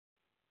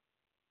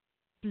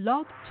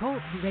Blog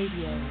Talk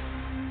Radio.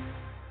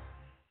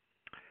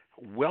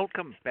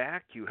 Welcome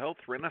back, you health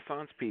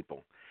renaissance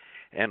people,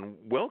 and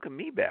welcome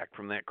me back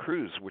from that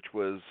cruise, which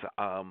was,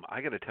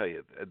 I got to tell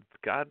you,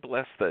 God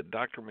bless the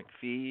Dr.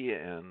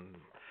 McPhee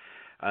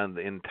and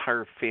the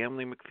entire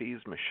family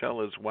McPhee's,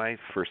 Michelle, his wife,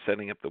 for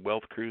setting up the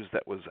Wealth Cruise.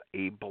 That was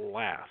a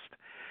blast.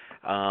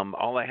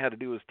 All I had to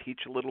do was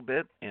teach a little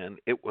bit, and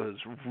it was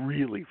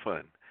really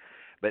fun.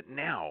 But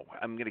now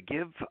I'm going to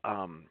give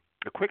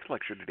a quick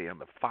lecture today on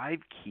the 5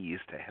 keys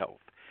to health,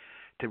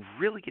 to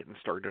really getting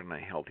started on a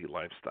healthy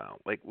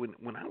lifestyle. Like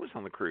when I was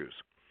on the cruise,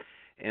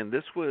 and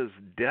this was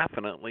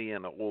definitely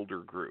an older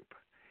group,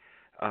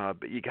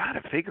 but you got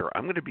to figure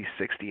I'm going to be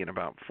 60 in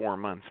about 4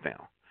 months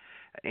now,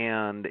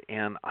 and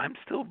I'm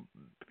still,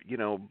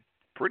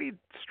 pretty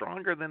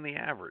stronger than the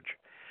average,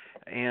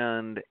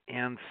 and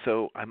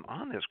so I'm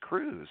on this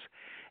cruise,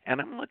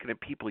 and I'm looking at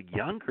people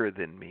younger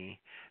than me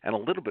and a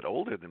little bit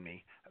older than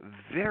me,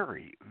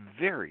 very,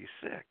 very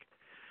sick.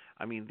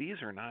 I mean,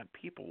 these are not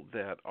people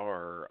that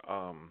are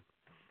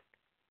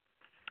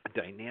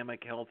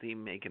dynamic, healthy,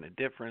 making a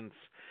difference,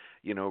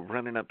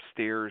 running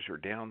upstairs or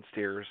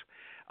downstairs.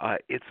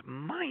 It's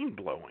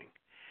mind-blowing.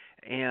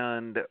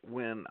 And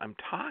when I'm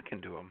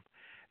talking to them,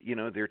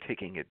 they're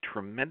taking a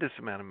tremendous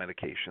amount of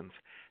medications.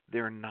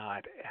 They're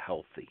not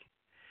healthy.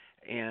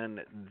 And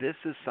this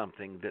is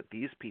something that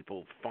these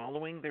people,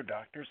 following their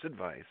doctor's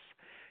advice,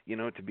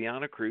 to be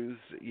on a cruise,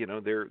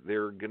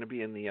 they're going to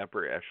be in the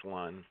upper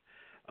echelon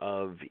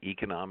of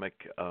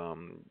economic,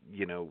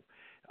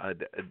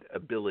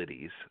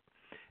 abilities.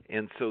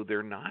 And so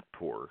they're not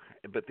poor,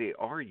 but they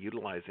are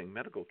utilizing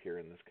medical care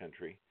in this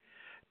country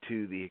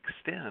to the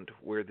extent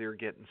where they're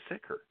getting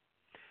sicker.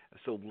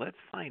 So let's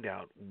find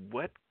out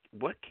what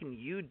can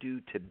you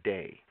do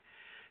today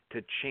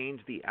to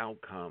change the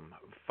outcome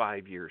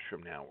 5 years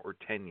from now, or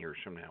 10 years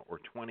from now, or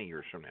 20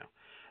 years from now,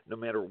 no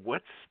matter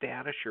what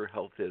status your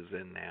health is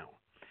in now.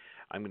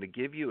 I'm going to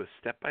give you a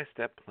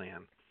step-by-step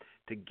plan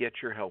to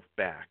get your health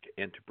back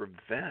and to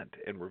prevent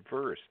and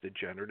reverse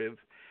degenerative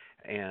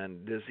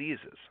and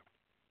diseases.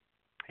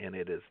 And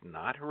it is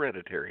not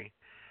hereditary.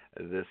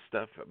 This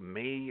stuff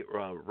may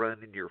run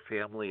in your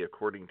family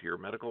according to your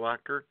medical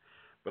doctor,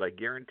 but I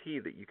guarantee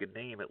that you could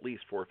name at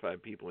least 4 or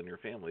 5 people in your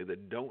family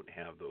that don't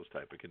have those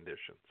type of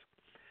conditions.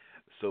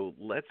 So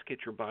let's get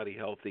your body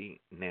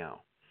healthy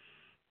now.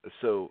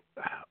 So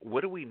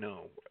what do we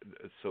know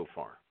so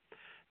far?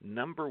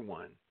 Number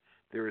one,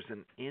 there is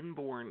an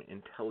inborn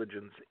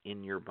intelligence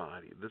in your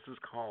body. This is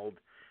called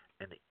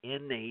an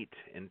innate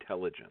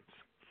intelligence.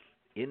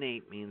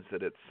 Innate means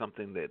that it's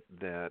something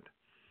that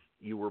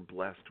you were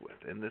blessed with.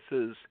 And this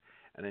is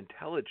an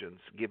intelligence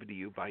given to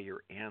you by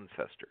your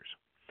ancestors.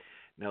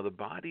 Now, the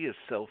body is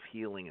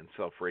self-healing and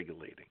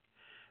self-regulating.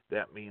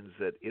 That means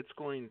that it's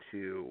going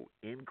to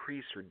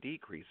increase or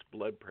decrease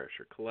blood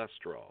pressure,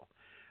 cholesterol,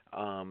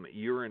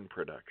 urine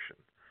production,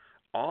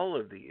 all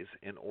of these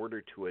in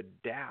order to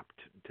adapt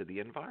to the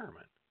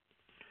environment.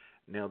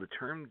 Now, the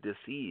term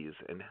disease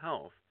and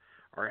health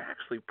are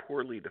actually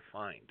poorly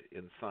defined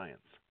in science,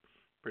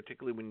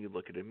 particularly when you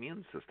look at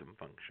immune system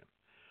function.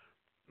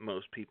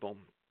 Most people,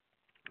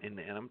 and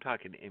I'm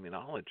talking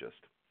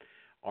immunologists,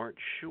 aren't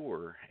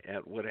sure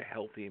at what a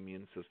healthy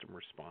immune system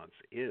response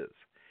is.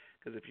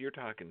 Because if you're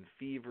talking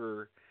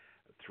fever,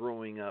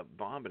 throwing up,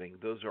 vomiting,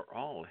 those are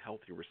all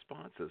healthy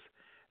responses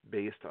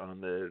based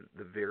on the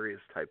various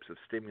types of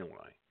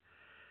stimuli.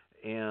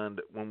 And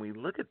when we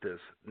look at this,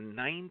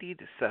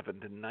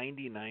 97 to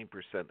 99%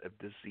 of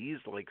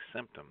disease-like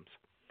symptoms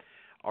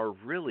are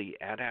really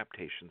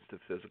adaptations to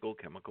physical,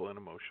 chemical, and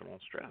emotional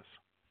stress.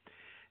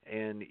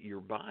 And your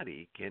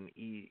body can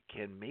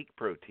make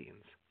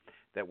proteins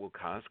that will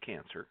cause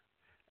cancer,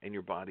 and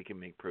your body can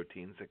make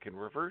proteins that can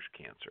reverse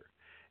cancer.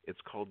 It's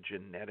called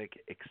genetic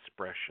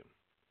expression.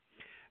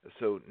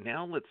 So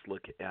now let's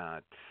look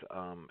at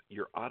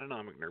your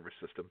autonomic nervous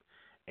system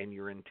and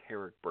your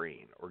enteric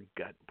brain or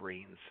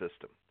gut-brain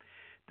system.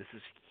 This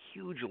is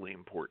hugely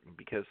important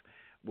because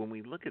when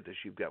we look at this,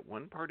 you've got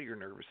one part of your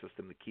nervous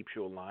system that keeps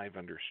you alive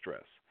under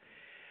stress.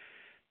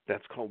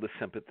 That's called the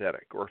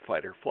sympathetic or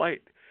fight or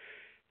flight.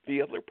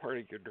 The other part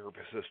of your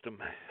nervous system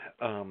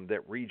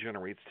that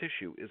regenerates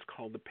tissue is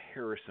called the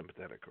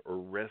parasympathetic or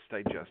rest,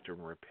 digest,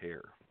 and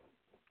repair.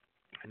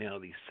 Now,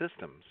 these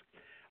systems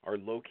are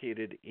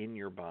located in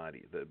your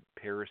body. The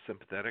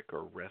parasympathetic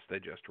or rest,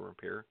 digest, and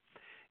repair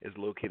is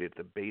located at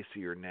the base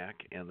of your neck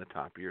and the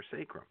top of your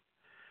sacrum.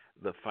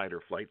 The fight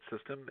or flight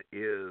system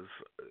is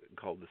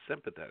called the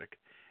sympathetic,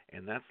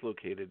 and that's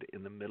located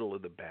in the middle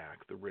of the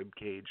back, the rib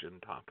cage,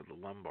 and top of the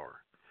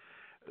lumbar.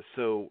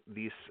 So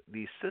these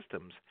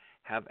systems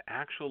have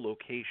actual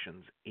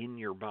locations in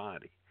your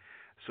body.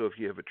 So if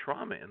you have a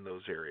trauma in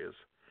those areas,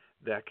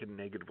 that can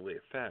negatively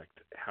affect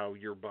how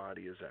your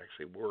body is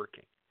actually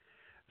working.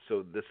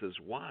 So this is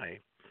why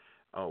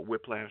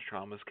whiplash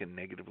traumas can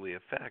negatively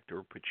affect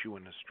or put you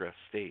in a stress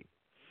state.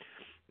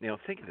 Now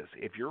think of this.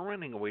 If you're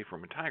running away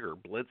from a tiger,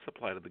 blood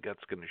supply to the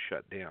gut's going to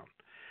shut down.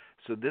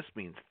 So this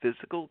means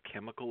physical,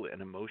 chemical,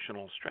 and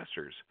emotional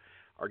stressors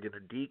are going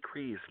to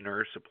decrease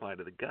nerve supply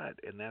to the gut,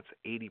 and that's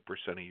 80%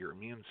 of your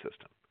immune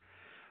system.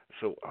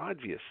 So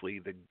obviously,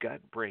 the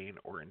gut-brain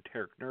or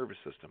enteric nervous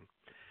system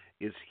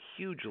is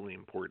hugely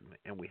important,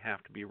 and we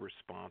have to be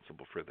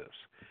responsible for this,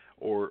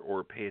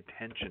 or pay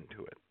attention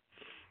to it.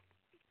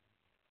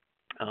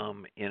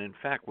 And in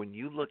fact, when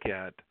you look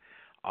at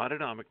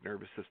autonomic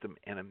nervous system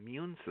and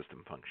immune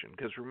system function,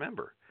 because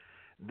remember,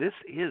 this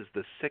is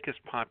the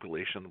sickest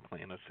population the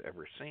planet's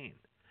ever seen.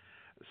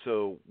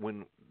 So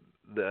when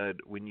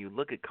you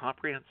look at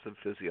comprehensive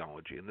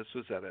physiology, and this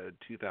was at a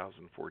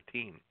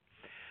 2014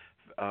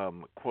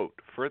 quote,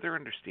 further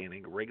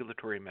understanding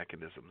regulatory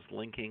mechanisms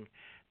linking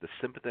the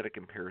sympathetic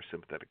and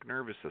parasympathetic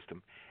nervous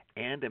system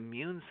and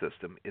immune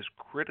system is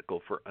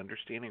critical for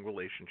understanding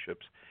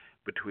relationships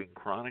between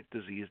chronic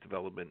disease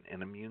development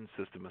and immune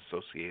system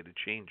associated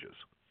changes.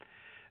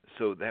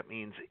 So that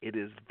means it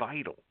is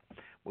vital.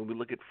 When we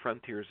look at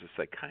frontiers of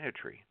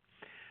psychiatry,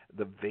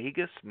 the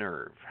vagus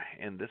nerve,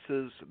 and this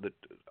is the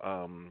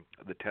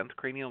 10th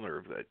cranial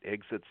nerve that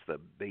exits the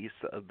base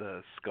of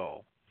the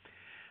skull,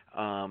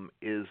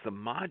 is the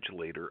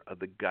modulator of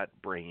the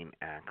gut-brain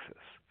axis.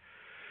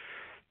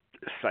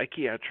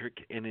 Psychiatric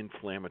and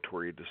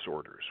inflammatory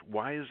disorders.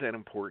 Why is that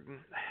important?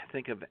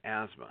 Think of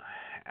asthma,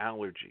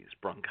 allergies,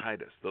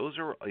 bronchitis. Those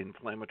are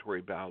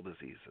inflammatory bowel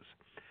diseases.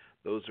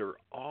 Those are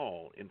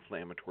all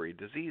inflammatory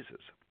diseases.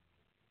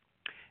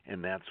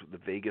 And that's the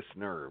vagus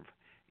nerve.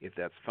 If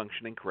that's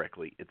functioning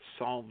correctly, it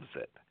solves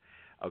it.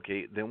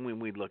 Okay, then when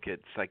we look at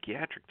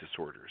psychiatric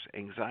disorders,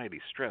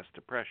 anxiety, stress,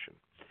 depression,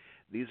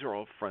 these are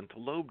all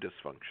frontal lobe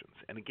dysfunctions.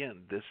 And again,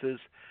 this is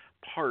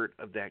part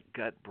of that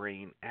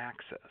gut-brain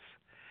axis.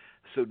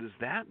 So does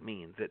that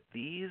mean that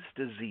these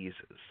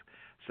diseases,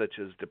 such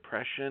as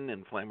depression,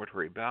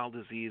 inflammatory bowel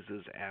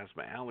diseases,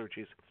 asthma,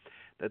 allergies,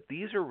 that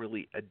these are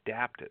really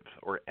adaptive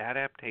or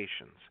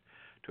adaptations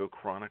to a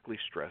chronically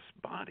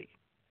stressed body?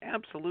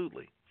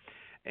 Absolutely.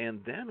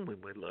 And then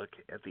when we look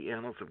at the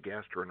Annals of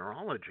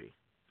Gastroenterology,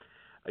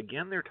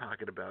 again, they're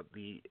talking about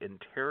the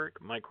enteric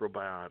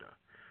microbiota,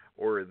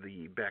 or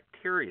the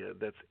bacteria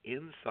that's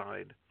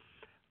inside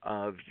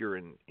of your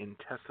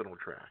intestinal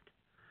tract.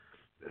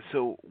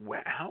 So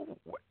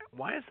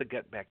why is the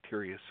gut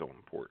bacteria so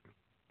important?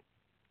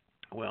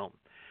 Well,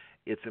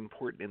 it's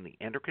important in the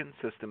endocrine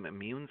system,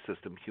 immune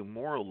system,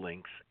 humoral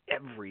links,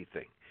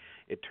 everything.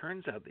 It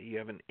turns out that you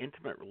have an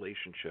intimate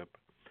relationship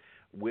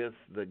with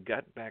the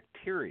gut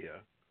bacteria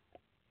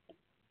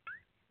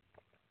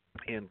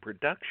and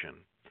production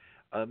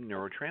of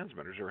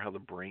neurotransmitters, or how the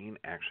brain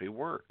actually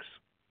works.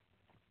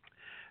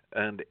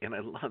 And I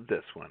love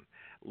this one.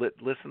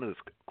 Listen to this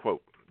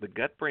quote. The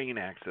gut-brain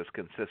axis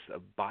consists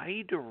of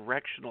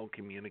bidirectional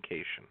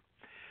communication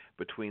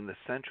between the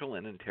central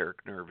and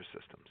enteric nervous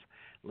systems,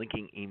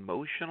 linking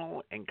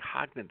emotional and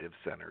cognitive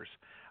centers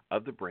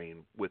of the brain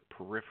with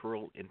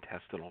peripheral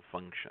intestinal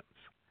functions.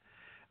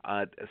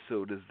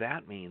 So does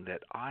that mean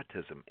that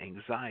autism,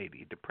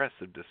 anxiety,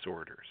 depressive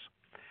disorders,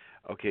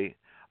 okay,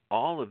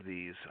 all of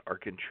these are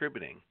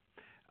contributing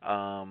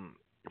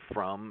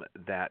from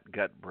that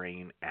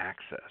gut-brain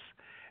axis?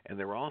 And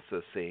they're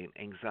also saying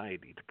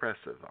anxiety,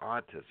 depressive,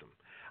 autism.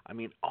 I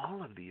mean,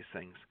 all of these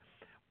things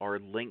are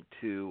linked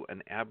to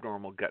an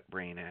abnormal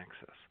gut-brain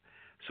axis.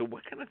 So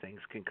what kind of things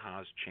can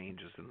cause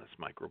changes in this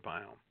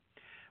microbiome?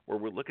 Well,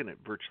 we're looking at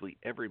virtually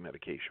every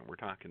medication. We're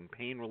talking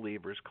pain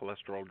relievers,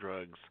 cholesterol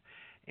drugs,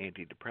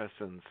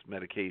 antidepressants,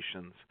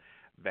 medications,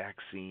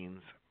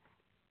 vaccines.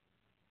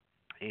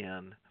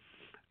 And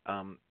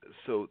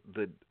so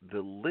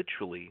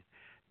literally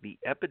the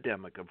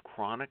epidemic of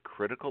chronic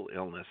critical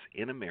illness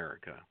in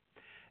America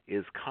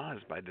is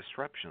caused by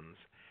disruptions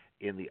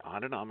in the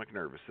autonomic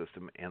nervous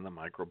system and the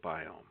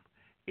microbiome.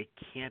 It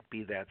can't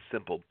be that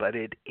simple, but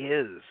it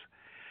is.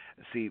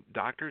 See,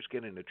 doctors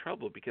get into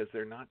trouble because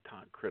they're not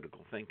taught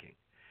critical thinking.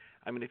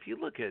 I mean, if you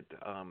look at,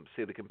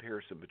 say, the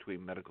comparison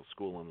between medical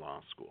school and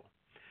law school.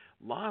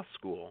 Law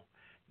school,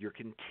 you're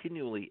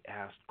continually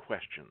asked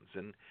questions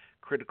and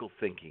critical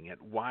thinking at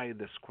why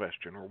this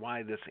question or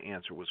why this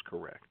answer was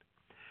correct.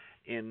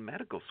 In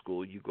medical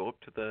school, you go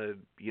up to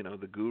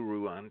the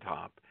guru on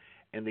top,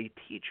 and they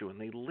teach you, and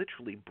they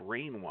literally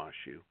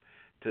brainwash you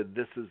to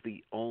this is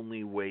the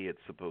only way it's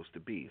supposed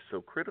to be.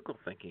 So critical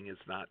thinking is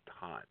not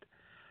taught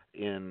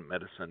in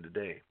medicine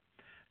today.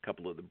 A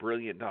couple of the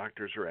brilliant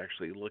doctors are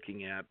actually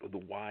looking at the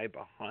why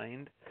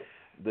behind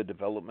the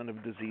development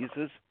of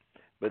diseases,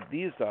 but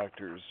these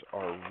doctors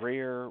are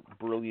rare,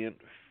 brilliant,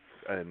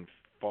 and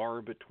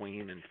far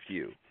between and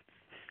few.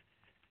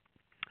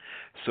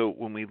 So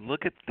when we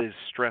look at the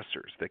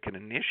stressors that can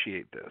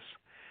initiate this,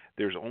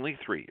 there's only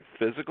three: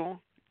 physical,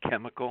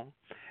 chemical,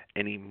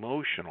 and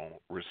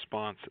emotional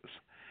responses.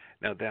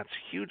 Now that's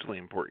hugely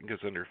important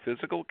because under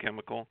physical,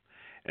 chemical,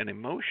 and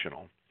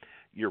emotional,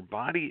 your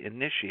body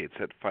initiates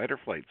that fight or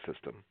flight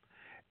system,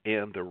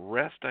 and the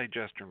rest,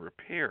 digest, and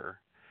repair,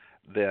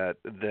 that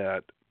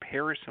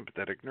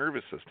parasympathetic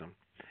nervous system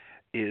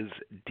is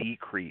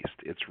decreased.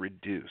 It's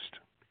reduced.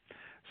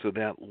 So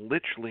that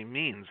literally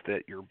means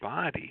that your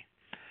body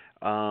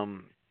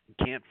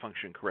can't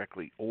function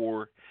correctly,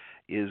 or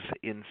is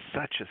in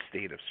such a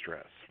state of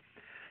stress.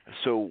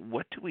 So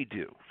what do we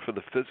do? For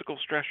the physical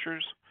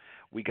stressors,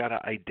 we got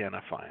to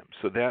identify them.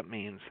 So that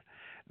means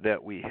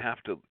that we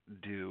have to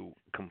do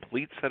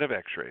complete set of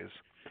x-rays,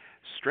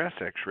 stress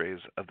x-rays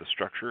of the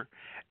structure,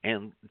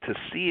 and to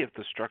see if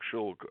the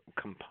structural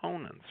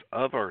components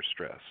of our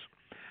stress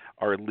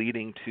are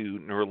leading to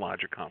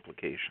neurologic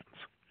complications.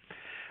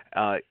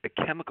 A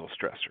chemical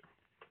stressor.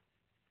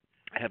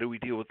 How do we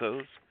deal with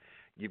those?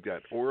 You've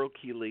got oral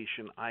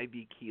chelation,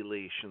 IV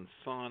chelation,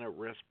 sauna,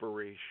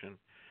 respiration,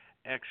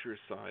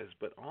 exercise,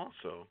 but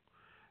also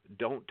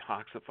don't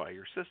toxify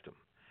your system.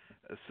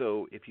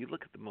 So if you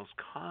look at the most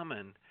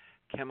common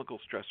chemical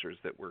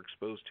stressors that we're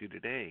exposed to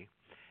today,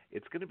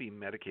 it's going to be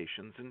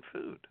medications and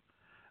food.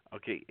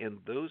 Okay, and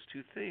those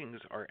two things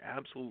are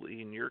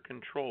absolutely in your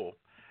control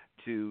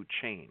to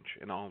change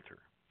and alter.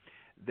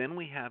 Then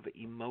we have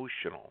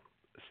emotional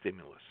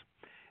stimulus.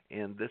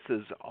 And this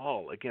is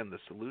all, again, the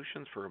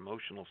solutions for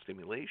emotional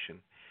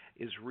stimulation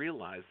is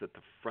realize that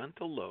the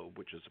frontal lobe,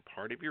 which is a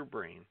part of your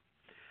brain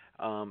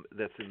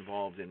that's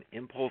involved in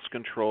impulse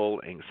control,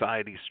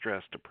 anxiety,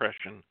 stress,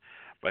 depression,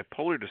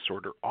 bipolar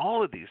disorder,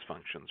 all of these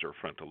functions are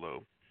frontal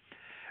lobe,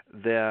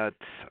 that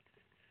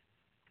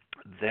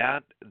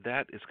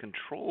is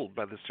controlled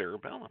by the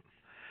cerebellum.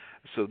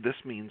 So this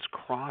means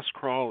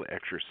cross-crawl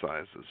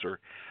exercises or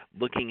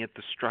looking at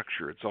the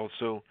structure. It's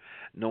also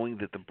knowing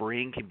that the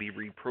brain can be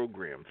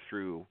reprogrammed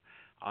through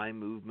eye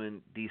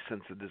movement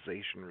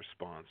desensitization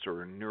response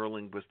or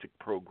neurolinguistic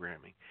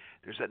programming.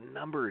 There's a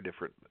number of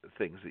different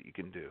things that you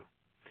can do.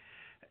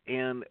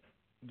 And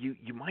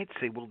you might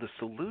say, well, the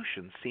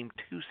solutions seem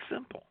too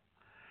simple.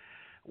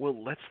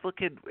 Well, let's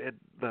look at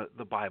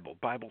the Bible.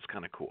 Bible's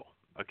kind of cool.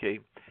 Okay?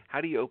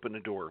 How do you open a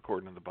door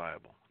according to the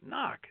Bible?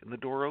 Knock, and the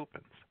door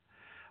opens.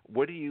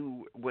 What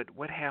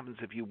happens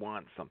if you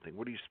want something?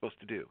 What are you supposed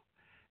to do?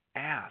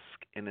 Ask,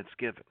 and it's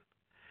given.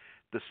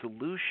 The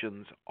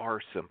solutions are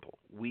simple.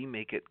 We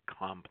make it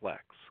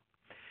complex.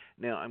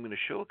 Now, I'm going to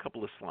show a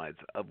couple of slides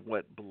of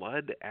what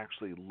blood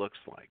actually looks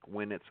like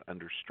when it's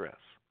under stress.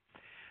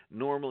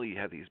 Normally, you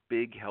have these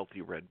big,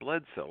 healthy red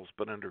blood cells,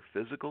 but under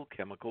physical,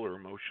 chemical, or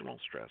emotional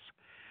stress,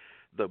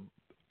 the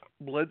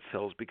blood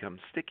cells become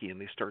sticky and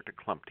they start to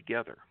clump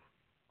together.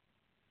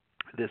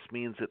 This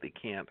means that they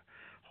can't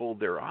hold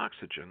their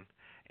oxygen,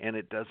 and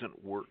it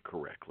doesn't work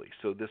correctly.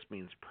 So this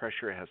means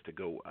pressure has to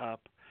go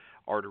up,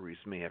 arteries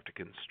may have to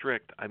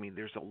constrict. I mean,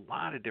 there's a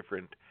lot of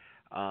different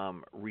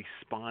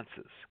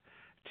responses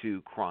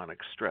to chronic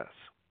stress.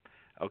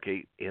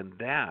 Okay, and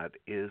that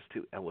is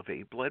to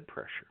elevate blood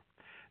pressure.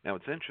 Now,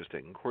 it's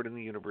interesting. According to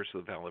the University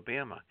of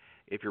Alabama,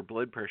 if your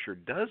blood pressure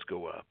does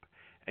go up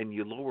and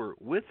you lower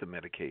with the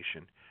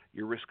medication,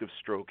 your risk of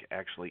stroke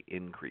actually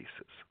increases.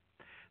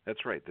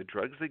 That's right. The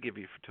drugs they give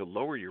you to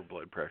lower your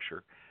blood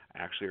pressure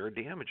actually are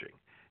damaging.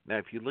 Now,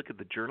 if you look at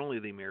the Journal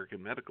of the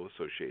American Medical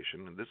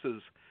Association, and this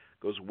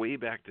goes way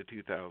back to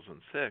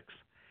 2006,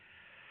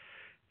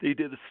 they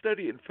did a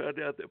study and found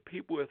out that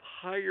people with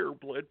higher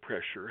blood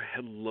pressure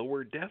had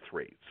lower death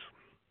rates.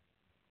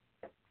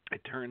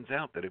 It turns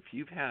out that if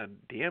you've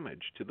had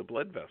damage to the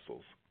blood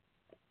vessels,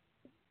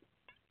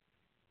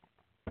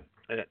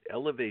 an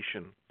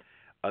elevation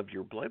of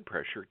your blood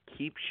pressure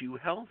keeps you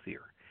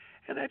healthier.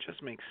 And that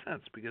just makes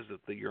sense because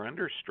if you're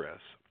under stress,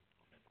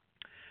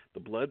 the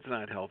blood's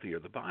not healthy or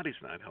the body's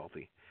not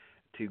healthy.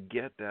 To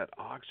get that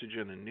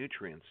oxygen and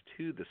nutrients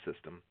to the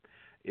system,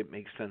 it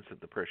makes sense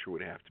that the pressure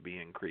would have to be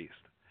increased.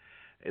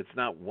 It's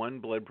not one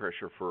blood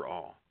pressure for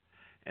all.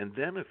 And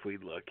then if we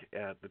look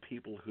at the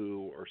people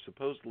who are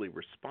supposedly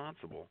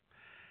responsible,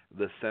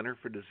 the Center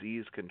for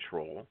Disease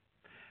Control,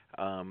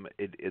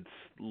 it's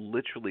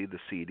literally the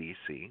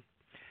CDC,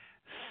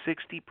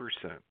 60%,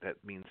 that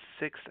means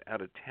 6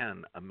 out of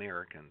 10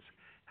 Americans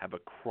have a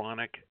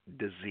chronic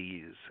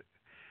disease.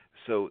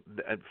 So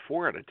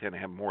 4 out of 10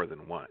 have more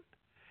than one.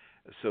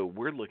 So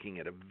we're looking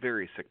at a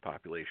very sick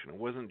population. It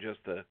wasn't just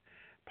the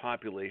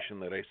population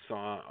that I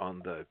saw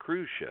on the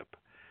cruise ship.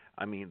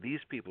 I mean, these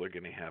people are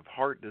going to have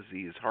heart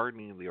disease,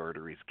 hardening of the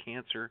arteries,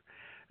 cancer,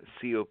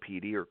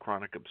 COPD or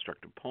chronic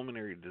obstructive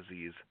pulmonary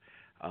disease,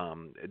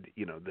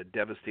 the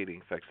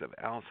devastating effects of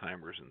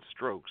Alzheimer's and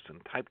strokes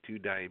and type 2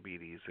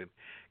 diabetes and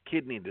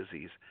kidney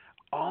disease,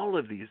 all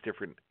of these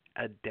different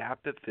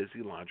adaptive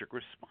physiologic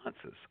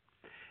responses.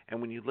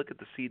 And when you look at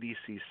the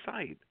CDC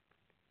site,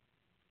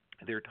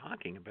 they're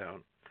talking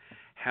about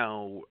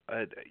how,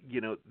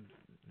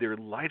 their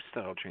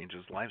lifestyle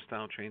changes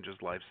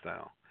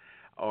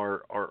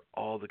are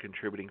all the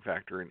contributing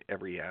factor in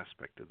every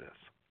aspect of this.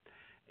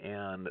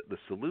 And the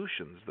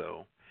solutions,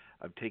 though,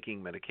 of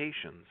taking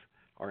medications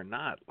are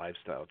not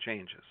lifestyle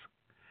changes.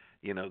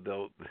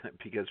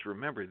 Because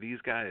remember, these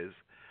guys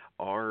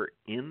are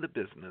in the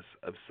business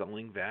of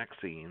selling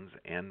vaccines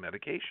and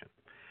medication.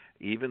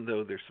 Even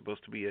though they're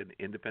supposed to be an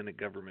independent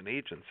government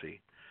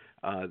agency,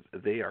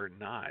 they are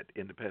not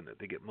independent.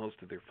 They get most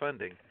of their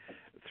funding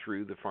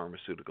through the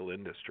pharmaceutical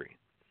industry.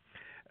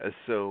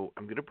 So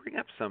I'm going to bring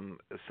up some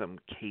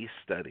case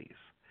studies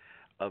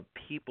of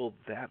people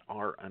that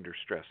are under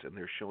stress and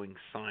they're showing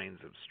signs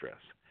of stress.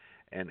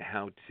 and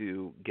how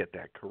to get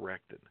that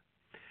corrected.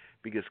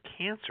 Because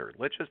cancer,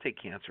 let's just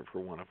take cancer for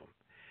one of them.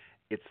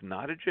 It's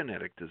not a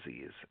genetic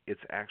disease.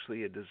 It's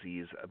actually a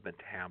disease of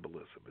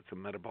metabolism. It's a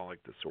metabolic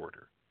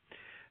disorder.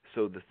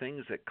 So the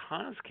things that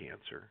cause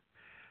cancer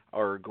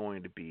are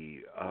going to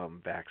be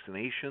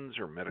vaccinations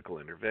or medical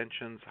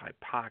interventions,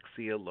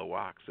 hypoxia, low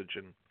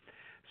oxygen.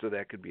 So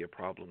that could be a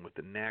problem with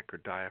the neck or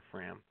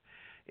diaphragm.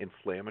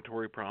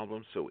 Inflammatory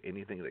problems, so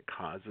anything that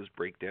causes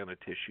breakdown of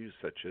tissues,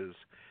 such as,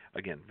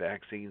 again,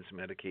 vaccines,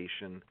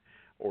 medication,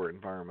 or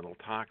environmental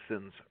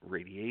toxins,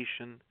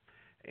 radiation,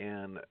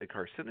 and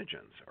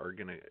carcinogens are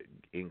going to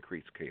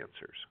increase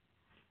cancers.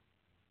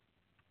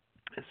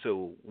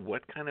 So,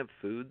 what kind of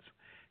foods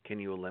can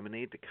you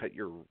eliminate to cut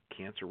your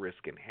cancer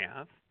risk in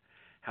half?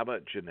 How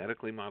about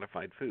genetically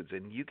modified foods?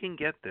 And you can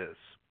get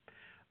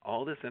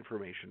all this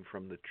information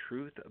from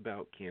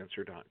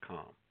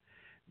thetruthAboutCancer.com.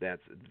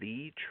 That's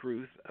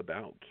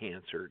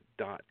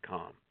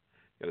thetruthAboutCancer.com.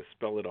 Got to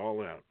spell it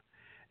all out.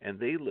 And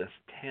they list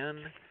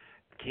 10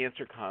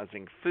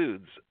 cancer-causing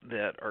foods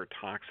that are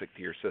toxic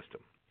to your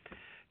system.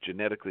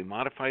 Genetically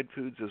modified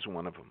foods is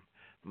one of them.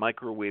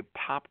 Microwave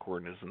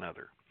popcorn is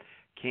another.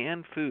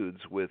 Canned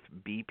foods with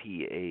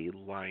BPA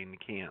lined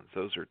cans,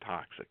 those are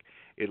toxic.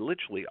 It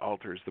literally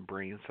alters the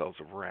brain cells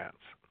of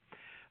rats.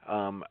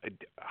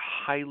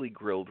 Highly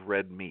grilled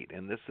red meat,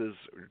 and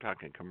we're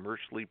talking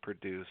commercially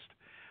produced,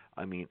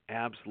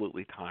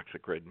 absolutely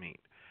toxic red meat.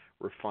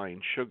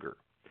 Refined sugar.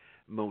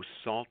 Most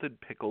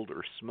salted, pickled,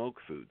 or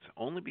smoked foods,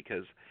 only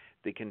because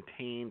they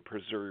contain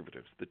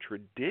preservatives. The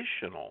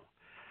traditional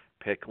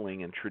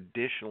pickling and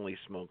traditionally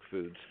smoked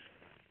foods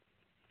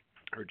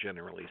are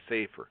generally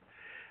safer.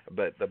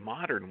 But the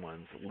modern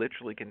ones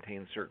literally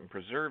contain certain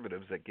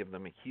preservatives that give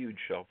them a huge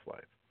shelf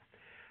life.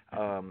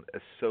 A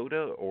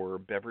soda or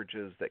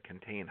beverages that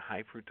contain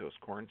high fructose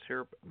corn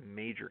syrup,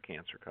 major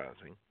cancer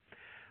causing.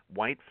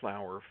 White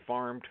flour,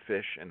 farmed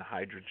fish, and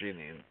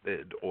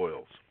hydrogenated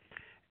oils,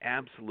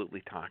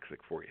 absolutely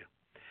toxic for you.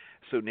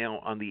 So now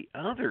on the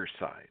other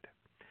side,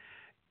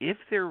 if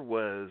there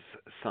was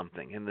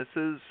something, and this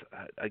is,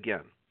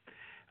 again,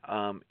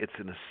 it's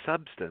in a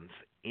substance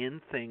in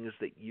things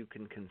that you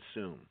can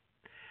consume.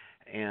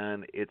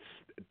 And it's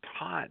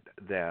taught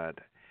that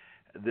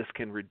this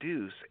can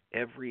reduce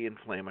every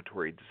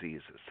inflammatory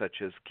disease,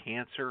 such as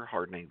cancer,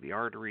 hardening the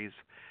arteries,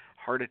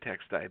 heart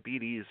attacks,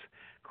 diabetes,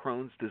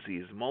 Crohn's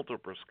disease,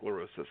 multiple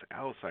sclerosis,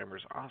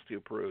 Alzheimer's,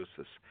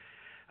 osteoporosis,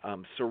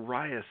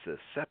 psoriasis,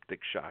 septic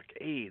shock,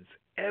 AIDS.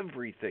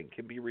 Everything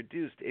can be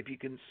reduced if you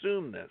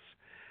consume this.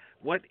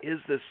 What is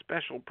this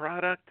special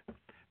product?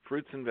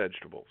 Fruits and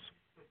vegetables.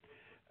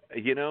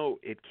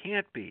 It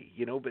can't be,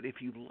 but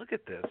if you look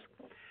at this,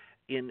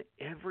 in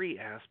every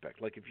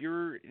aspect, like if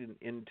you're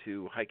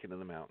into hiking in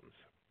the mountains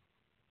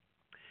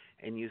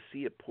and you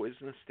see a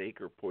poisonous snake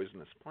or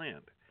poisonous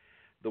plant,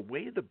 the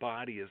way the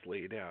body is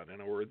laid out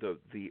or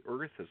the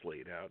earth is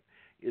laid out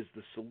is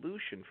the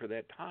solution for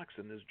that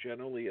toxin is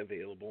generally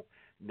available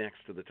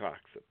next to the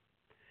toxin.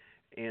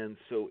 And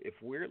so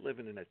if we're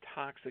living in a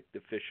toxic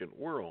deficient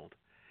world,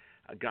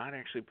 God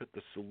actually put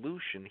the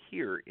solution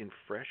here in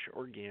fresh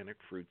organic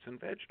fruits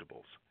and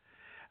vegetables.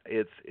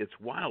 It's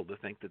wild to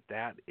think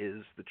that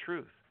is the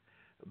truth,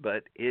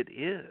 but it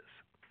is.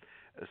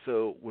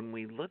 So when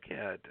we look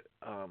at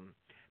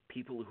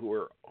people who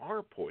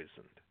are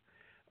poisoned,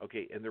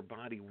 okay, and their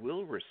body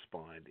will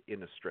respond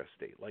in a stress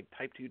state, like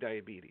type 2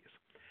 diabetes,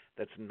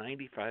 that's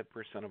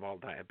 95% of all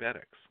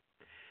diabetics.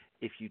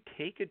 If you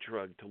take a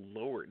drug to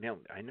lower, now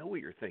I know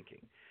what you're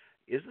thinking,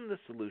 isn't the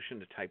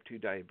solution to type 2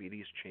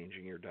 diabetes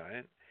changing your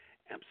diet?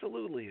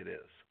 Absolutely it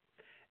is.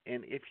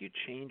 And if you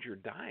change your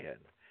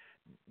diet,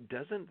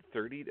 doesn't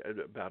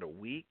about a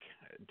week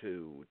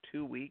to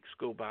 2 weeks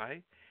go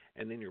by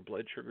and then your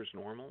blood sugar's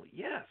normal?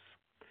 Yes.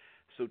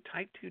 So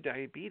type 2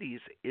 diabetes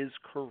is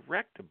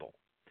correctable.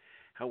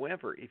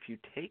 However, if you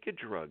take a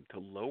drug to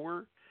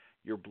lower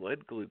your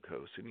blood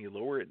glucose and you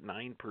lower it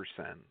 9%,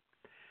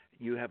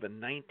 you have a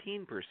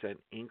 19%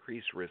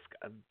 increased risk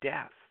of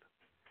death.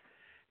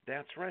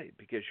 That's right,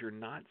 because you're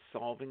not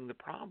solving the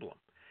problem.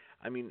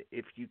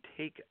 If you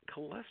take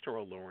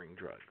cholesterol-lowering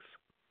drugs,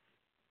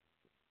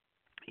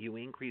 you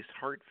increase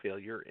heart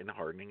failure and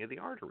hardening of the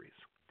arteries.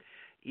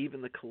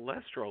 Even the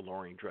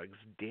cholesterol-lowering drugs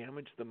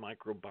damage the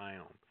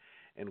microbiome.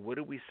 And what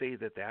do we say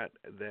that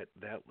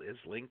is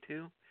linked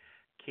to?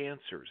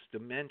 Cancers,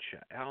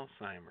 dementia,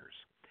 Alzheimer's.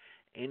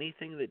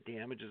 Anything that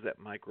damages that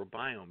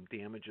microbiome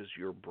damages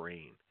your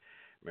brain.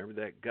 Remember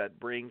that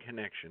gut-brain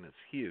connection. It's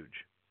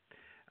huge.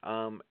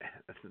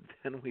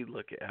 Then we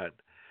look at,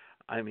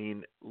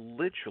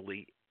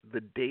 literally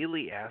the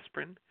daily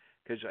aspirin,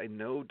 because I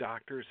know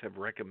doctors have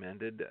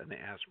recommended an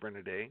aspirin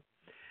a day.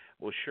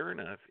 Well, sure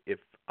enough, if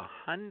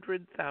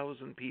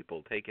 100,000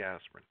 people take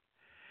aspirin,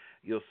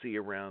 you'll see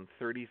around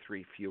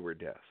 33 fewer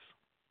deaths.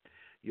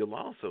 You'll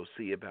also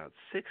see about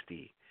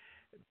 60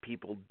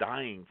 people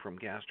dying from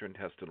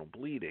gastrointestinal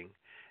bleeding,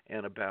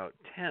 and about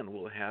 10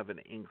 will have an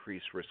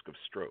increased risk of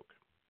stroke.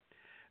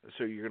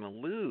 So you're going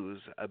to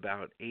lose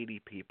about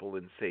 80 people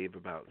and save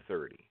about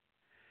 30.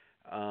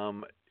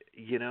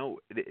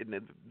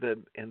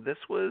 and this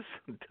was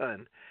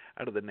done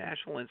out of the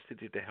National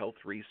Institute of Health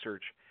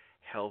Research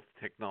Health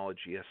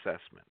Technology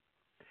Assessment.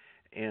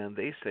 And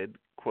they said,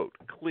 quote,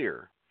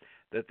 clear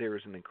that there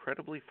is an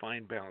incredibly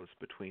fine balance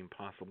between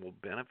possible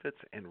benefits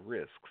and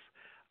risks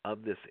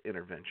of this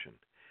intervention.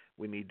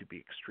 We need to be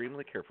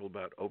extremely careful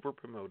about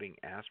over-promoting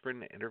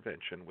aspirin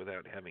intervention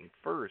without having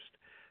first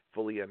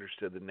fully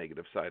understood the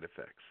negative side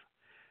effects.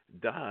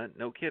 Duh,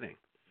 no kidding.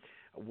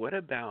 What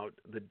about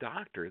the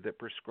doctor that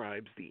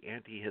prescribes the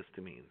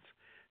antihistamines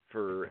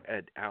for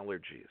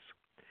allergies,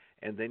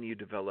 and then you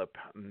develop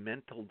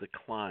mental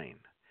decline,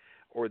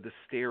 or the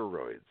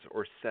steroids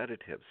or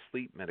sedatives,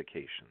 sleep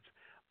medications?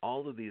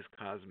 All of these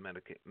cause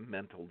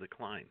mental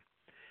decline.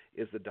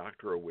 Is the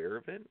doctor aware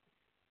of it?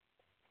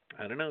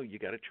 I don't know. You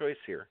got a choice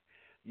here.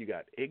 You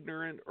got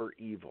ignorant or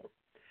evil.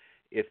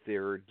 If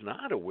they're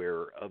not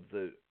aware of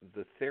the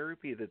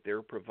therapy that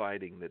they're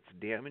providing that's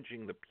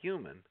damaging the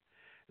human,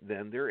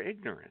 then they're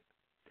ignorant.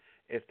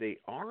 If they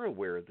are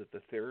aware that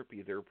the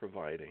therapy they're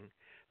providing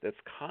that's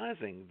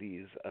causing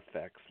these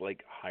effects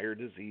like higher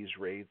disease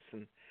rates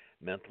and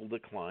mental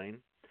decline,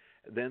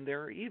 then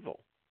they're evil.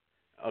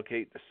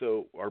 Okay,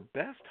 so our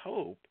best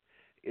hope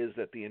is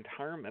that the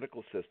entire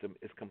medical system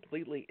is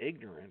completely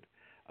ignorant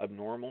of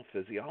normal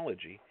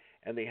physiology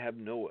and they have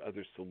no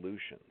other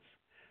solutions.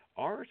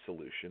 Our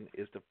solution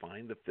is to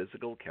find the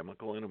physical,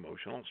 chemical, and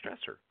emotional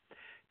stressor.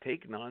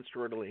 Take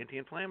nonsteroidal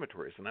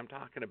anti-inflammatories, and I'm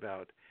talking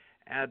about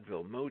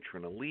Advil,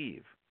 Motrin,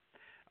 Aleve.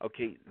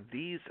 Okay,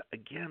 these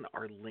again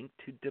are linked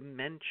to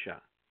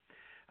dementia.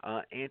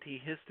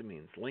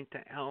 Antihistamines linked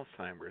to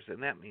Alzheimer's,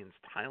 and that means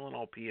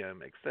Tylenol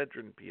PM,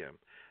 Excedrin PM,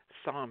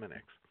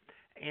 Sominex.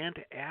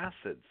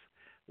 Antacids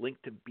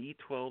linked to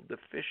B12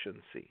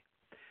 deficiency.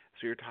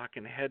 So you're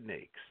talking head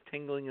aches,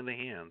 tingling in the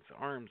hands,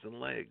 arms, and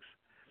legs.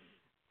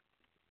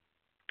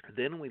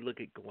 Then we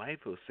look at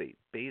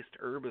glyphosate-based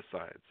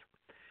herbicides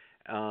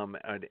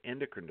and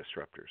endocrine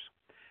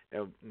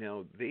disruptors.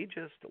 Now they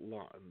just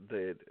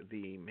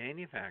the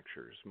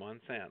manufacturers,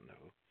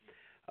 Monsanto,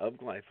 of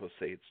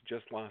glyphosates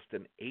just lost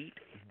an $8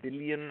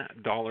 billion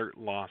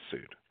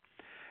lawsuit.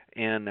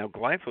 And now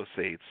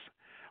glyphosates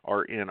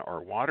are in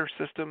our water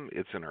system,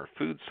 it's in our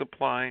food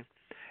supply,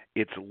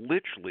 it's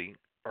literally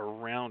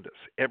around us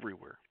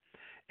everywhere,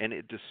 and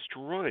it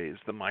destroys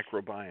the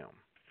microbiome.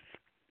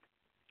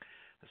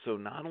 So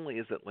not only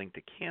is it linked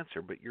to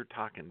cancer, but you're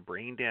talking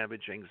brain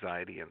damage,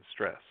 anxiety, and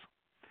stress.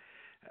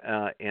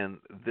 And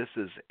this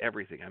is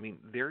everything. I mean,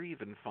 they're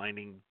even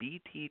finding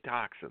Bt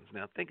toxins.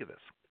 Now think of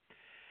this.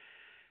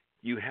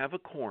 You have a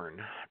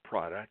corn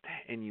product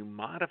and you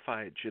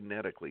modify it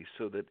genetically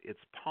so that its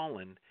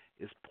pollen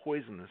is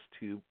poisonous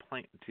to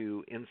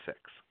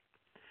insects.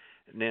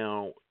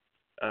 Now,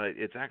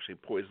 it's actually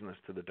poisonous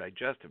to the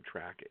digestive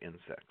tract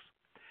insects.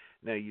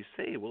 Now you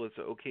say, well, it's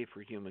okay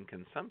for human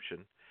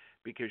consumption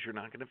because you're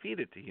not going to feed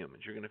it to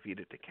humans. You're going to feed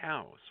it to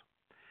cows.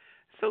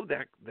 So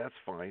that's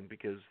fine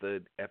because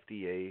the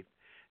FDA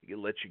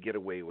lets you get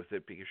away with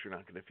it because you're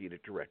not going to feed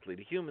it directly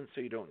to humans,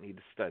 so you don't need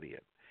to study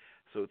it.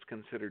 So it's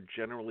considered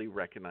generally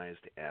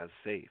recognized as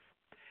safe.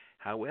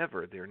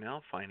 However, they're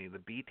now finding the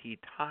Bt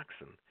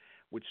toxin,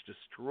 which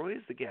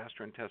destroys the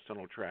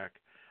gastrointestinal tract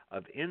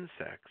of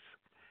insects,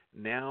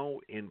 now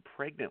in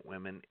pregnant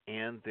women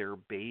and their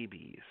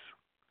babies.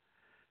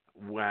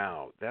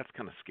 Wow, that's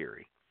kind of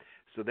scary.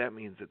 So that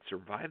means it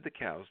survived the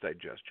cow's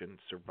digestion,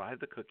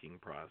 survived the cooking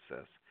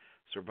process,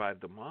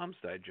 survived the mom's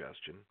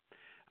digestion,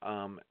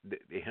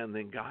 and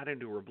then got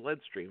into her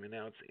bloodstream, and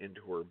now it's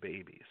into her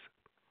babies.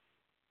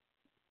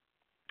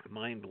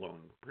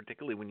 Mind-blowing,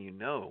 particularly when you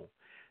know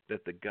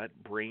that the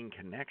gut-brain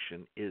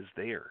connection is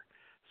there.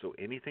 So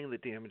anything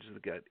that damages the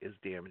gut is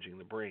damaging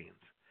the brains.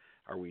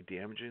 Are we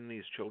damaging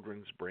these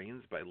children's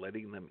brains by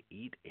letting them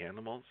eat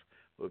animals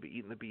who have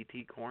eaten the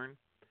Bt corn?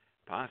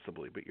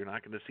 Possibly, but you're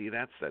not going to see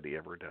that study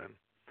ever done.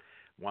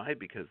 Why?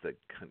 Because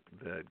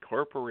the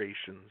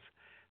corporations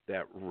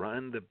that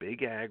run the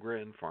big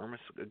agri and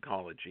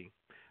pharmacology,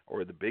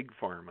 or the big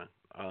pharma,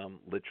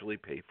 literally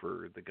pay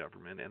for the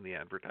government and the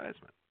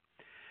advertisement.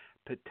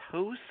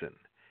 Pitocin,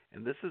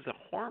 and this is a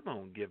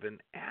hormone given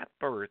at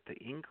birth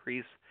to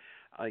increase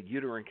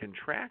uterine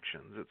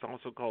contractions. It's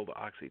also called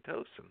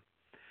oxytocin.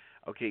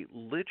 Okay,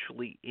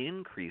 literally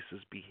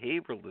increases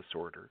behavioral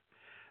disorder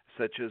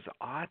such as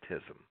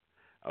autism.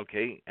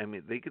 Okay, I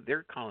mean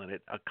they're calling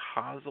it a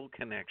causal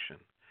connection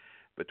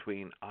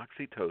between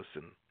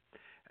oxytocin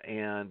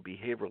and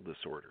behavioral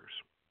disorders.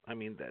 I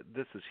mean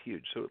this is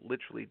huge. So it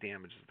literally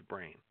damages the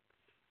brain.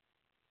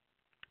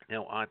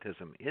 Now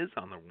autism is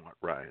on the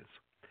rise,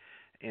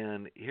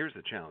 and here's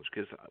the challenge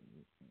because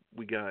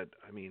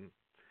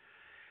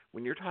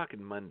when you're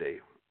talking Monday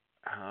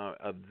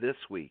of this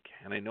week,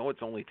 and I know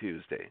it's only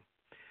Tuesday,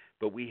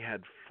 but we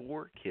had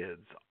 4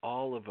 kids,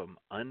 all of them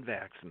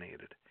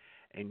unvaccinated.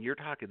 And you're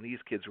talking these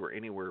kids were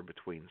anywhere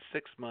between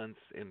 6 months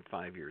and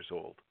 5 years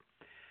old.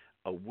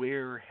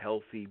 Aware,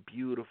 healthy,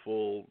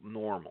 beautiful,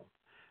 normal.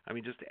 I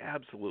mean, just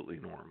absolutely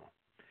normal.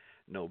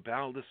 No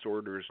bowel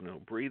disorders, no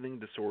breathing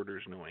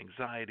disorders, no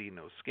anxiety,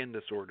 no skin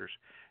disorders,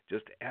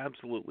 just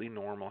absolutely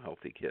normal,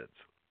 healthy kids.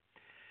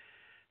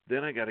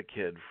 Then I got a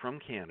kid from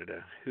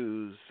Canada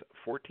who's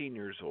 14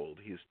 years old.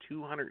 He's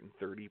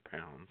 230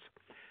 pounds,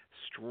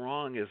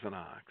 strong as an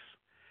ox,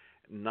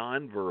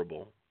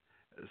 nonverbal,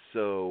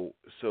 so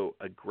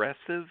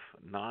aggressive,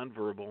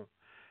 nonverbal,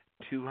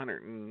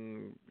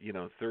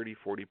 230,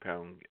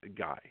 40-pound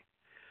guy.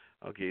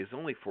 Okay, he's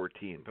only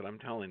 14, but I'm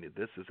telling you,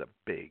 this is a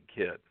big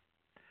kid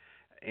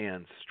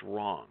and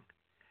strong.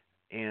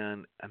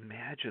 And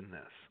imagine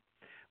this.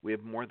 We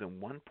have more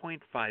than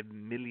 1.5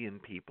 million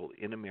people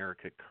in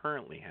America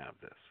currently have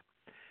this.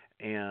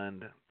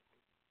 And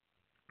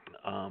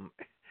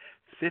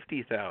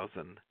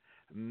 50,000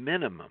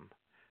 minimum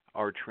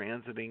are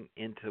transiting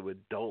into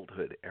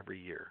adulthood every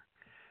year.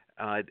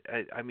 I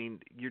mean,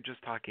 you're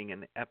just talking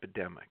an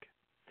epidemic.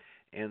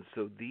 And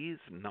so these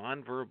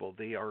nonverbal,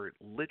 they are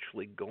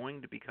literally going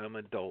to become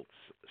adults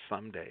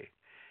someday.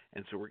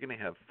 And so we're going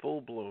to have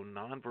full-blown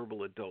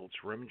nonverbal adults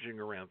rummaging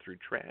around through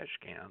trash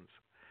cans.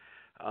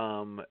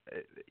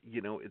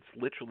 It's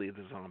literally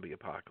the zombie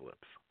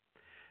apocalypse.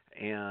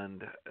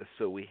 And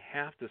so we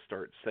have to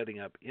start setting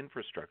up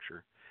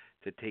infrastructure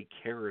to take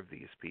care of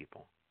these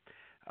people.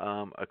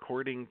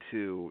 According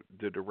to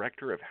the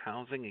Director of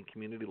Housing and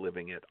Community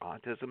Living at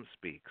Autism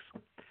Speaks,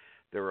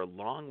 there are a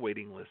long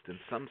waiting list. In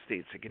some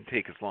states, it can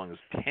take as long as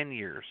 10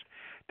 years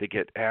to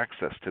get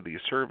access to these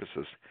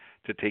services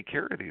to take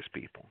care of these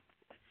people.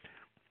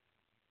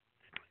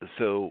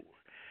 So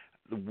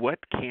what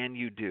can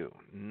you do?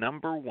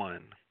 Number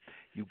one,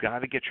 you got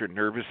to get your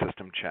nervous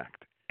system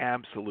checked.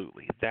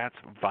 Absolutely. That's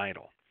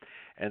vital.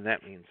 And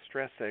that means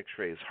stress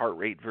x-rays, heart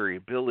rate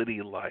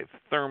variability, live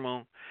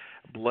thermal,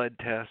 blood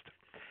test.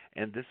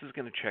 And this is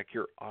going to check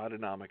your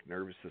autonomic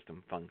nervous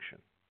system function.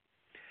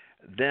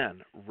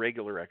 Then,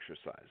 regular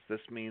exercise.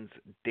 This means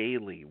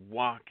daily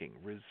walking,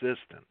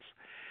 resistance.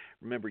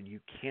 Remember, you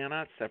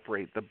cannot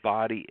separate the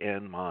body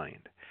and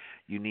mind.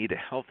 You need a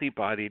healthy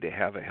body to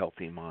have a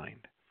healthy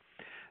mind.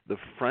 The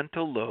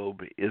frontal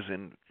lobe is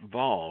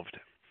involved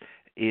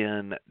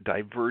in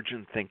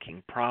divergent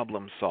thinking,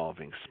 problem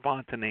solving,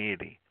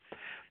 spontaneity.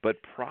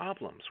 But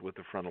problems with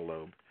the frontal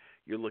lobe,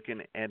 you're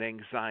looking at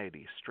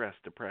anxiety, stress,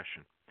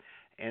 depression.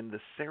 And the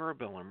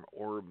cerebellum,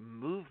 or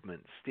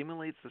movement,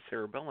 stimulates the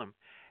cerebellum,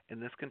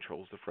 and this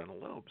controls the frontal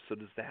lobe. So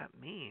does that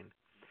mean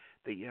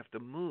that you have to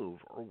move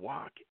or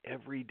walk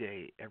every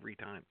day, every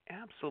time?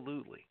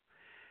 Absolutely.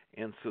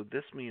 And so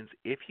this means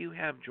if you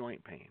have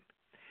joint pain,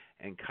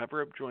 and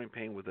cover up joint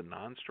pain with a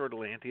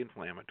non-steroidal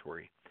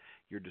anti-inflammatory,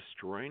 you're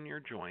destroying your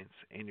joints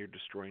and you're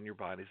destroying your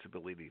body's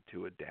ability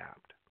to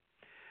adapt.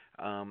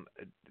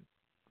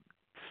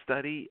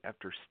 Study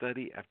after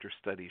study after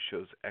study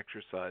shows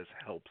exercise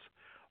helps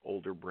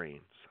older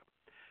brains.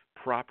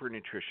 Proper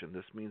nutrition.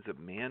 This means that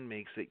man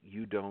makes it,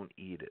 you don't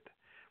eat it.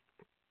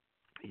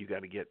 You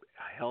got to get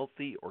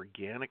healthy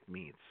organic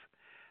meats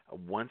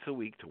once a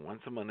week to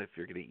once a month if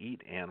you're going to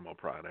eat animal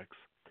products,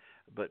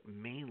 but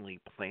mainly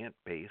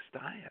plant-based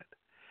diet.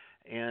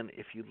 And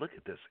if you look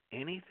at this,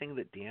 anything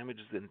that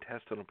damages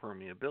intestinal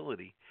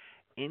permeability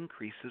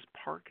increases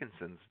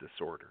Parkinson's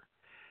disorder.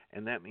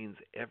 And that means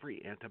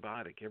every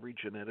antibiotic, every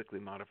genetically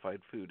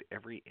modified food,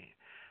 every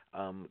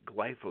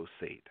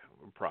glyphosate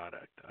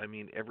product,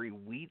 every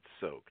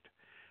wheat-soaked,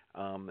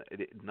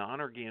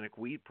 non-organic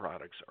wheat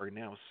products are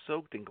now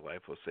soaked in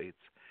glyphosates,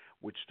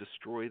 which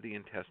destroy the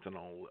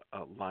intestinal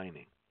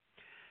lining.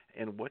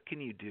 And what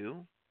can you do?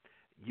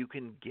 You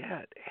can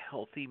get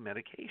healthy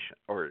medication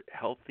or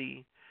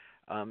healthy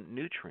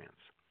nutrients.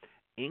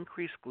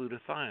 Increased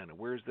glutathione.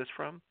 Where is this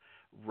from?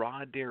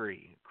 Raw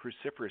dairy,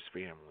 cruciferous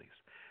families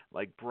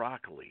like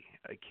broccoli,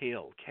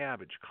 kale,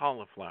 cabbage,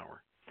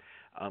 cauliflower,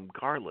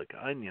 garlic,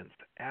 onions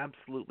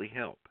absolutely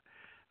help.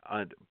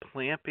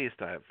 Plant-based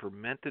diet,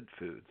 fermented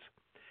foods,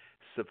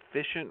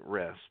 sufficient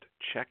rest.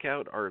 Check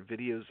out our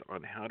videos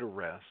on how to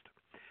rest,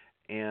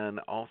 and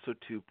also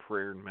to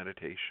prayer and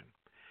meditation.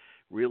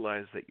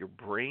 Realize that your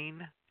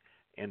brain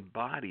and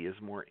body is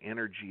more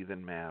energy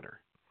than matter.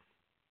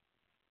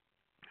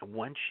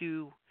 Once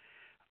you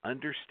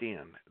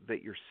understand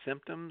that your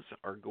symptoms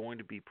are going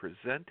to be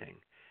presenting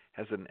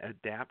as an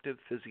adaptive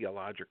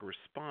physiologic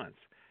response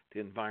to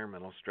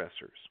environmental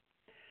stressors,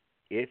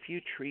 if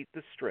you treat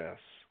the stress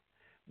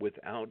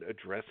without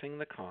addressing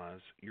the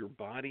cause, your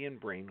body and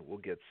brain will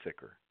get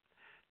sicker.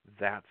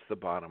 That's the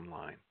bottom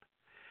line.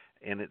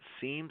 And it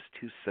seems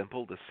too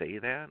simple to say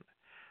that,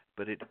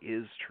 but it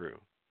is true.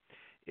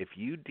 If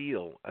you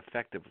deal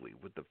effectively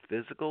with the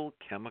physical,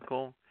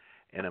 chemical,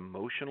 and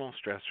emotional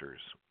stressors,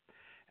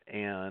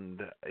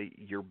 and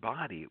your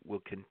body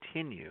will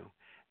continue,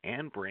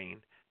 and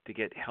brain, to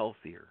get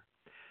healthier.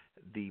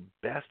 The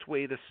best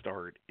time to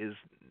start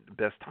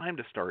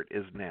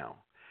is now.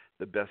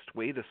 The best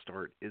way to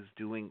start is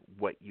doing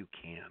what you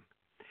can.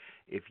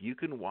 If you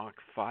can walk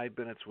 5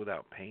 minutes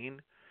without pain,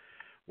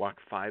 walk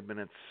 5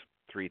 minutes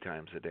 3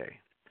 times a day.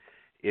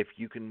 If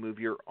you can move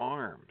your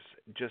arms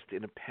just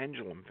in a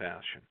pendulum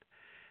fashion,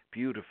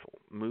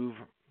 beautiful. Move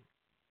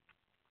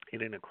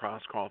and in a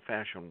cross-crawl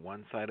fashion,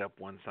 one side up,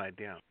 one side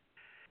down.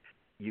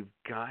 You've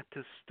got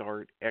to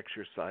start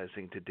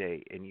exercising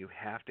today, and you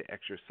have to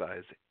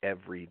exercise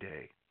every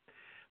day.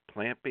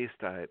 Plant-based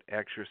diet,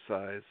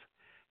 exercise,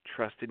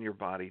 trust in your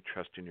body,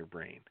 trust in your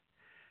brain.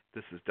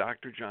 This is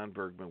Dr. John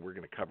Bergman. We're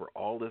going to cover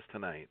all this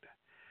tonight.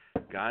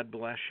 God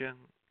bless you,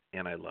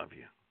 and I love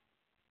you.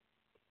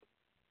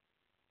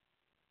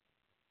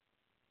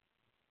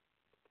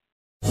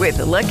 With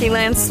the Lucky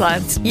Land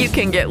Slots, you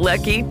can get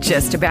lucky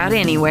just about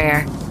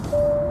anywhere.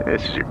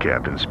 This is your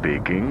captain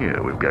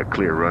speaking. We've got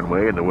clear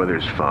runway and the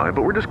weather's fine,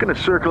 but we're just going to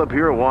circle up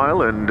here a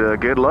while and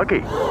get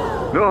lucky.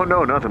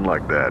 No, nothing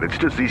like that. It's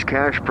just these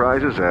cash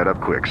prizes add up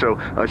quick. So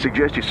I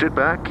suggest you sit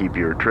back, keep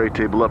your tray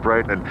table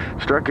upright, and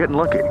start getting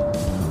lucky.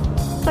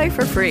 Play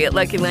for free at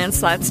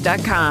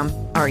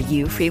LuckyLandSlots.com. Are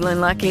you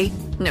feeling lucky?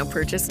 No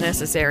purchase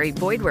necessary.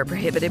 Void where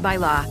prohibited by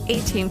law.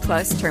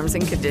 18+ terms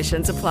and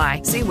conditions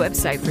apply. See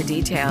website for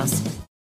details.